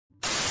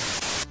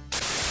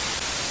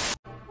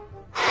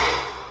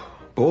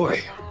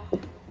Boy,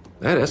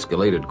 that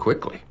escalated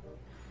quickly.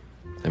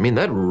 I mean,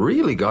 that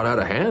really got out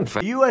of hand.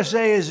 The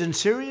USA is in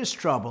serious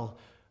trouble.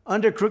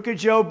 Under crooked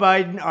Joe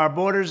Biden, our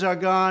borders are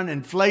gone.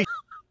 Inflation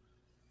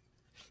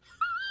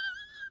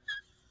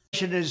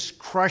is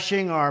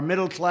crushing our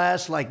middle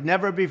class like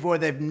never before.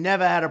 They've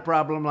never had a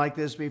problem like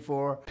this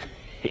before.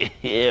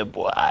 Yeah,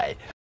 boy.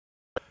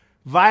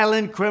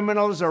 Violent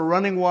criminals are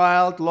running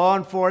wild. Law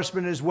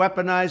enforcement is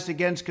weaponized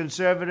against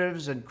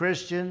conservatives and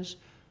Christians,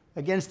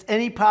 against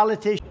any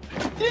politician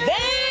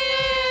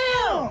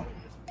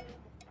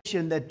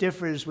that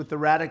differs with the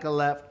radical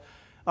left.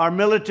 Our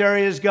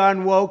military has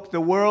gone woke. The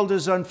world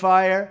is on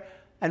fire.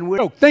 And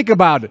we're think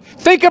about it.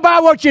 Think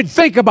about what you'd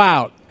think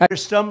about. We're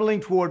stumbling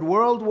toward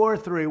World War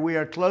III. We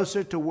are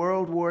closer to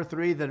World War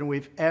III than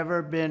we've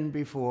ever been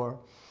before.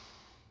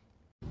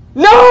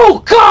 No!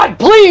 God,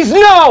 please,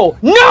 no!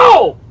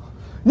 No!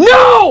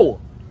 No!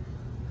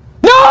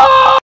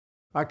 No!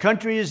 Our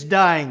country is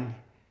dying,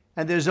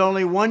 and there's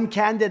only one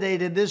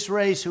candidate in this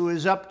race who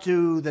is up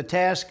to the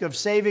task of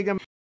saving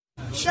America.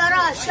 Shut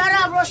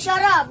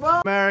up,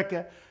 bro.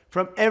 America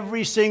from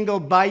every single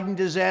Biden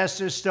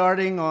disaster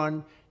starting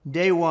on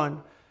day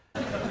one.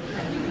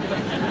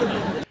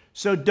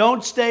 So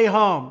don't stay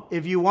home.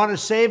 If you want to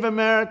save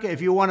America,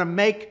 if you want to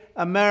make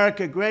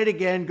America great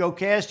again, go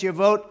cast your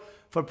vote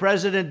for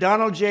President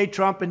Donald J.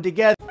 Trump, and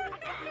together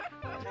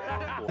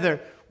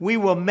we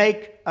will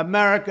make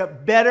America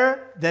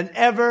better than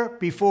ever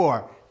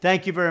before.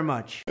 Thank you very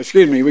much.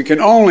 Excuse me, we can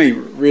only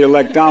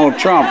re-elect Donald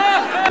Trump.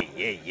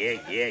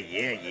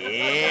 Yeah.